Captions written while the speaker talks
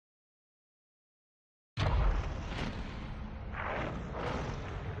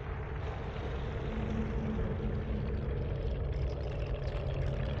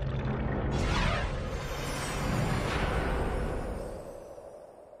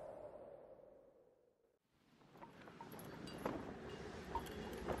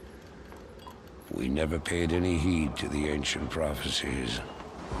never paid any heed to the ancient prophecies.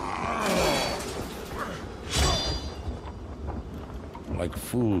 Like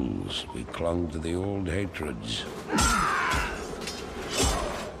fools, we clung to the old hatreds.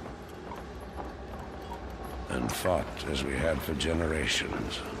 And fought as we had for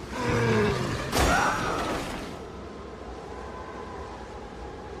generations.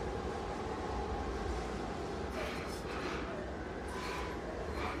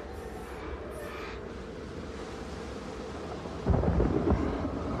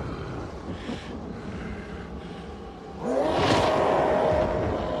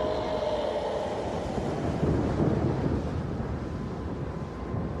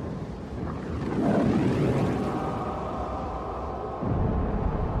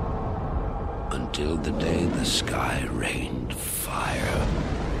 Until the day the sky rained fire,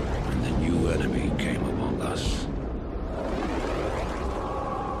 and the new enemy came among us.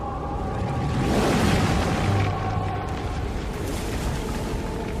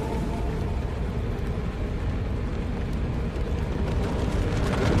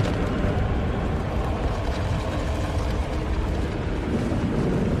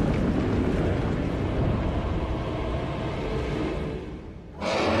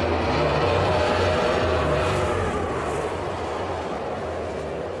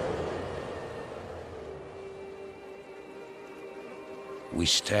 We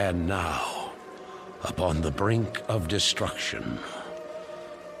stand now upon the brink of destruction,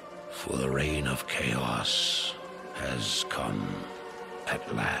 for the reign of chaos has come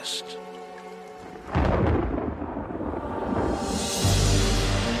at last.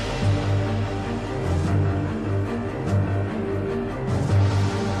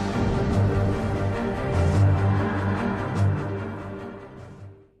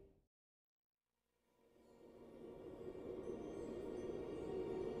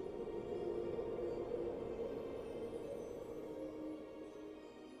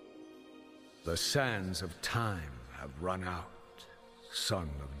 The sands of time have run out, son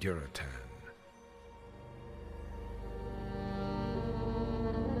of Duratan.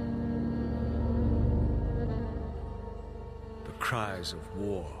 The cries of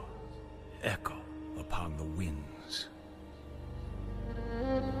war echo upon the winds.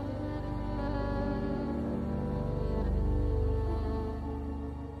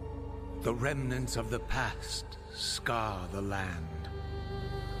 The remnants of the past scar the land.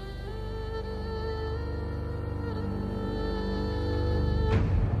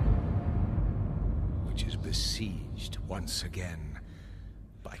 Besieged once again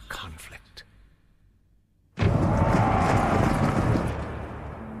by conflict.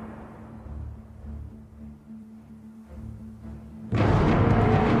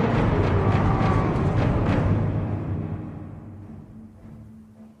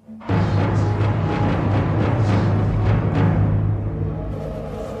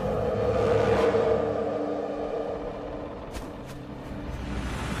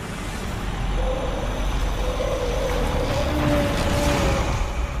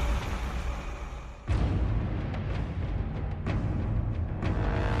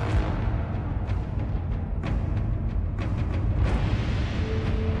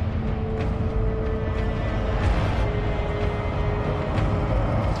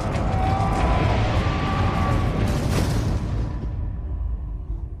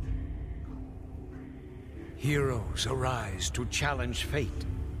 Heroes arise to challenge fate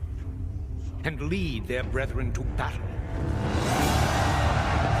and lead their brethren to battle.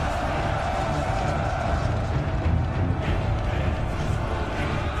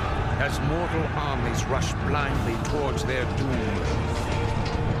 As mortal armies rush blindly towards their doom,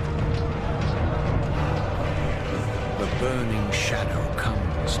 the burning shadow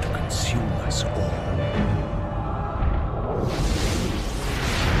comes to consume us all.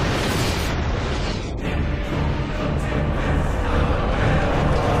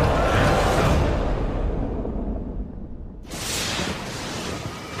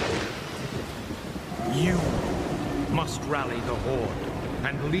 Rally the Horde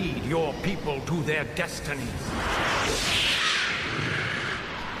and lead your people to their destinies.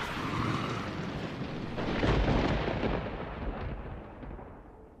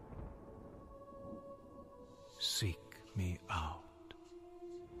 Seek me out.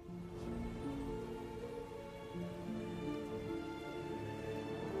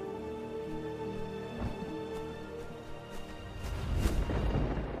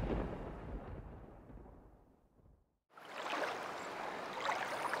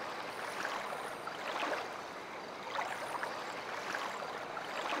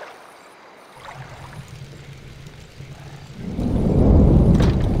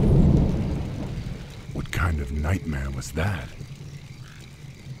 nightmare was that?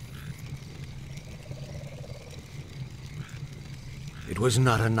 It was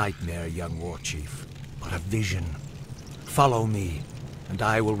not a nightmare, young warchief, but a vision. Follow me, and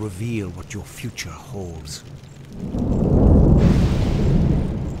I will reveal what your future holds.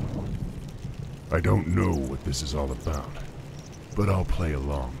 I don't know what this is all about, but I'll play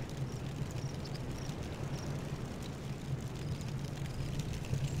along.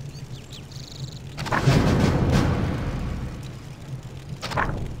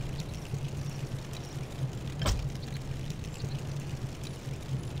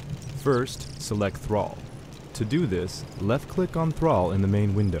 First, select Thrall. To do this, left-click on Thrall in the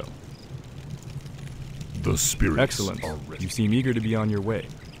main window. The spirits. Excellent. You seem eager to be on your way.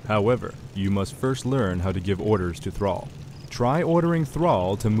 However, you must first learn how to give orders to Thrall. Try ordering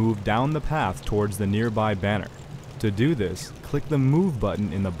Thrall to move down the path towards the nearby banner. To do this, click the Move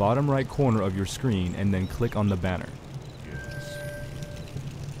button in the bottom right corner of your screen and then click on the banner. Yes.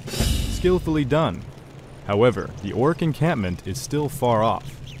 Skillfully done. However, the orc encampment is still far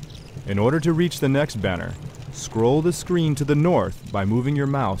off. In order to reach the next banner, scroll the screen to the north by moving your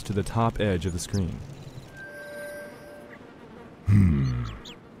mouse to the top edge of the screen.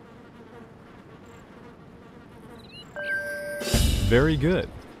 Very good.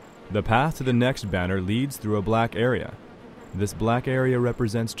 The path to the next banner leads through a black area. This black area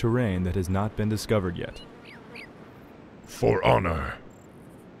represents terrain that has not been discovered yet. For honor.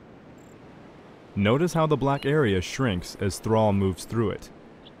 Notice how the black area shrinks as Thrall moves through it.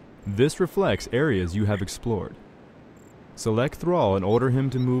 This reflects areas you have explored. Select Thrall and order him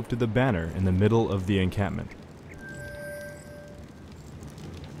to move to the banner in the middle of the encampment.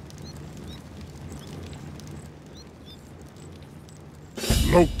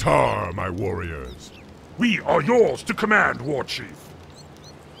 Loktar, my warriors. We are yours to command, Warchief.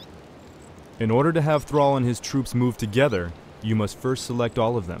 In order to have Thrall and his troops move together, you must first select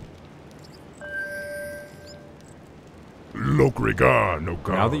all of them. Lokrigar,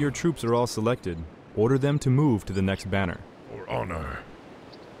 Nokar. Now that your troops are all selected, order them to move to the next banner. For honor.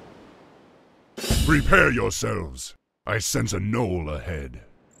 Prepare yourselves. I sense a knoll ahead.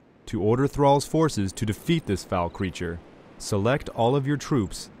 To order Thrall's forces to defeat this foul creature, select all of your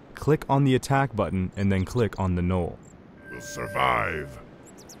troops, click on the attack button, and then click on the knoll. We'll survive.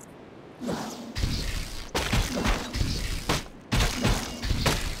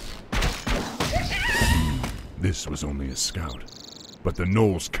 This was only a scout, but the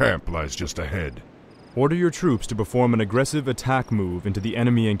knoll's camp lies just ahead. Order your troops to perform an aggressive attack move into the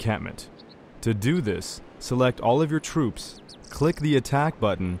enemy encampment. To do this, select all of your troops, click the attack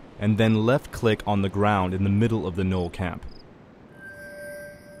button, and then left-click on the ground in the middle of the knoll camp.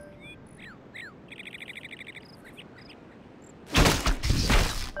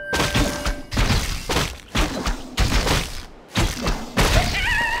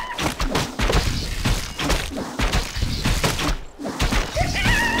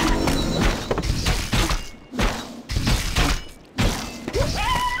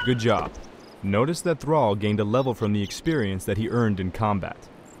 Good job. Notice that Thrall gained a level from the experience that he earned in combat.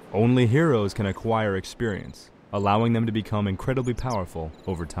 Only heroes can acquire experience, allowing them to become incredibly powerful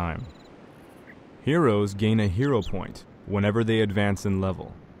over time. Heroes gain a hero point whenever they advance in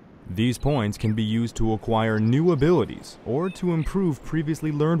level. These points can be used to acquire new abilities or to improve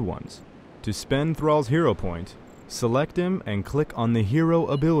previously learned ones. To spend Thrall's hero point, select him and click on the Hero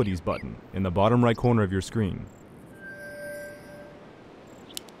Abilities button in the bottom right corner of your screen.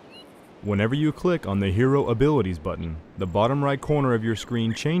 Whenever you click on the Hero Abilities button, the bottom right corner of your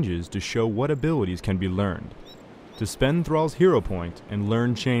screen changes to show what abilities can be learned. To spend Thrall's hero point and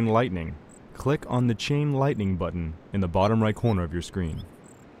learn Chain Lightning, click on the Chain Lightning button in the bottom right corner of your screen.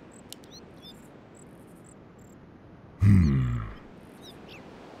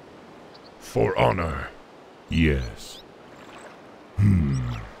 For honor. Yes.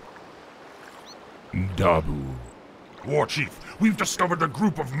 Dabu. Warchief, we've discovered a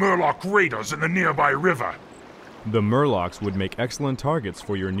group of Murloc raiders in the nearby river. The Murlocs would make excellent targets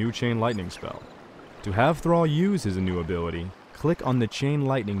for your new Chain Lightning spell. To have Thrall use his new ability, click on the Chain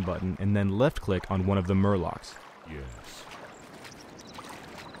Lightning button and then left-click on one of the Murlocs. Yes.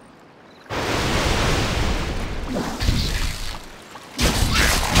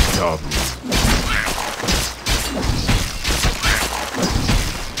 Dabu.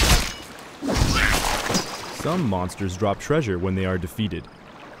 Some monsters drop treasure when they are defeated.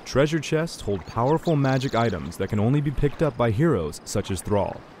 Treasure chests hold powerful magic items that can only be picked up by heroes such as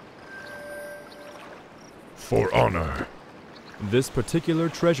Thrall. For honor. This particular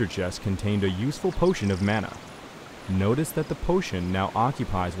treasure chest contained a useful potion of mana. Notice that the potion now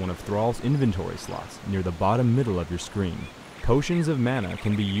occupies one of Thrall's inventory slots near the bottom middle of your screen. Potions of mana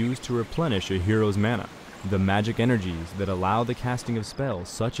can be used to replenish a hero's mana, the magic energies that allow the casting of spells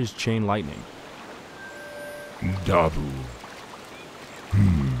such as Chain Lightning. Dabu.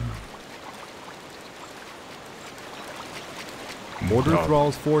 Order Dabu.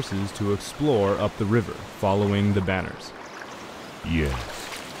 Thrall's forces to explore up the river, following the banners. Yes.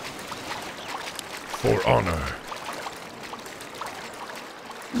 For honor.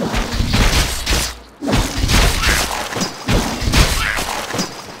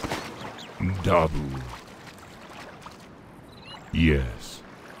 Dabu. Yes.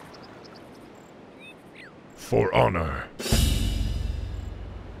 For honor.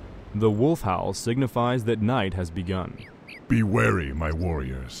 The wolf howl signifies that night has begun. Be wary, my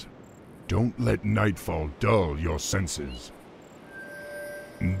warriors. Don't let nightfall dull your senses.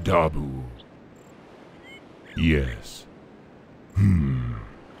 Dabu. Yes.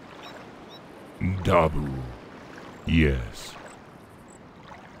 Dabu. Yes.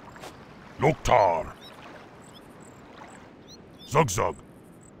 Loktar. Zugzug.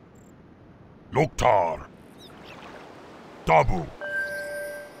 Loktar. Dabu.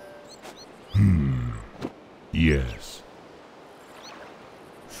 Yes.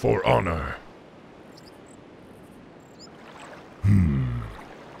 For honor.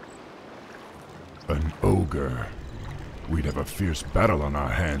 An ogre. We'd have a fierce battle on our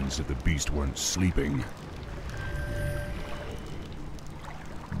hands if the beast weren't sleeping.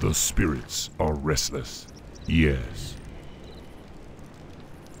 The spirits are restless. Yes.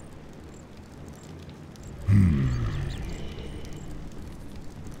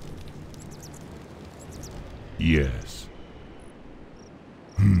 Yes.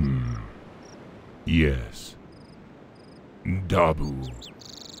 Yes. Dabu.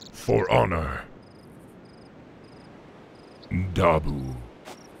 For honor. Dabu.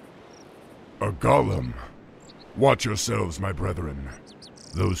 A golem. Watch yourselves, my brethren.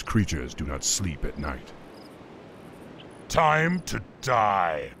 Those creatures do not sleep at night. Time to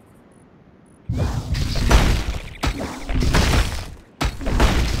die.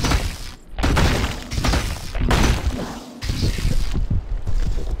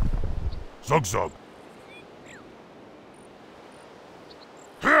 Zugzug.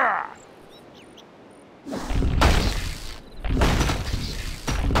 Ha!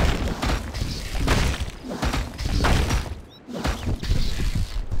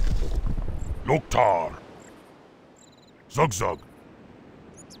 Loktar. Zugzug.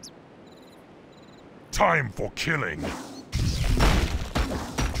 Time for killing.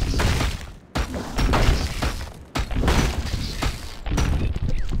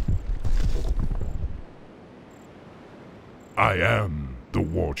 I am the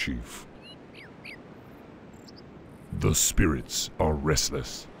warchief. The spirits are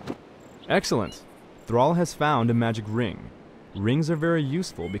restless. Excellent. Thrall has found a magic ring. Rings are very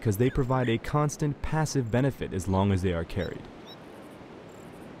useful because they provide a constant passive benefit as long as they are carried.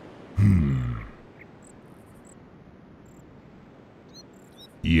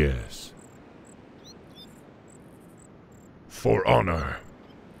 Yes. For honor.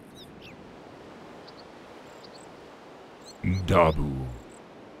 Dabu.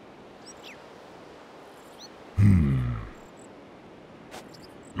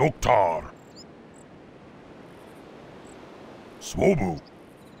 Loktar. Swobu.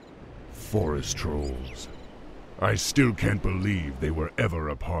 Forest trolls. I still can't believe they were ever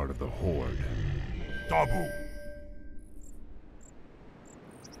a part of the Horde. Dabu.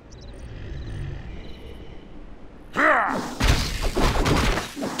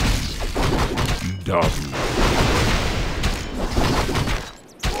 Dabu.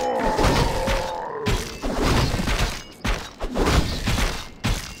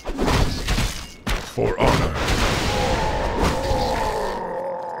 For honor.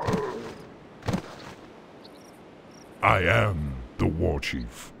 I am the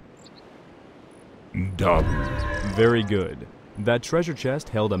warchief. Dabu. Very good. That treasure chest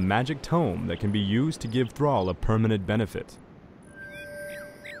held a magic tome that can be used to give Thrall a permanent benefit.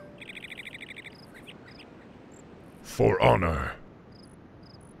 For honor.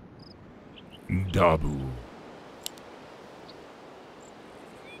 Dabu.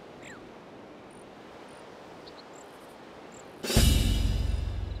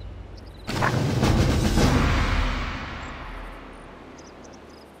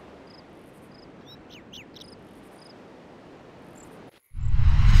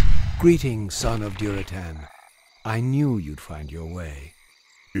 Greetings, son of Duratan. I knew you'd find your way.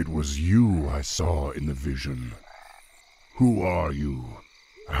 It was you I saw in the vision. Who are you?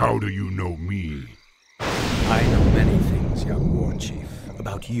 How do you know me? I know many things, young warchief,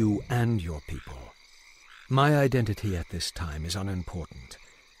 about you and your people. My identity at this time is unimportant.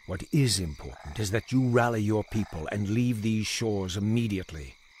 What is important is that you rally your people and leave these shores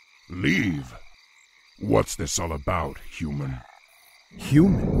immediately. Leave? What's this all about, human?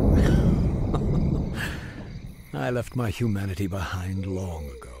 Human? I left my humanity behind long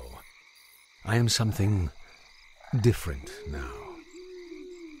ago. I am something different now.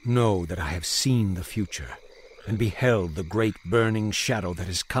 Know that I have seen the future and beheld the great burning shadow that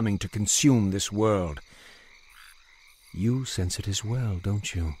is coming to consume this world. You sense it as well,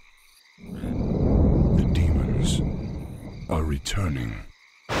 don't you? The demons are returning.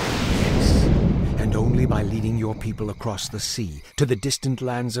 Yes, and only by leading your people across the sea to the distant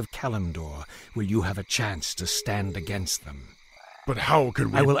lands of Kalimdor will you have a chance to stand against them. But how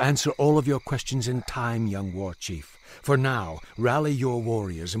can we— I will answer all of your questions in time, young warchief. For now, rally your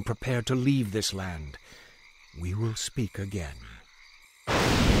warriors and prepare to leave this land. We will speak again.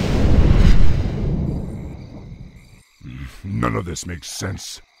 None of this makes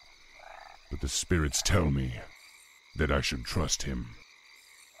sense. But the spirits tell me that I should trust him.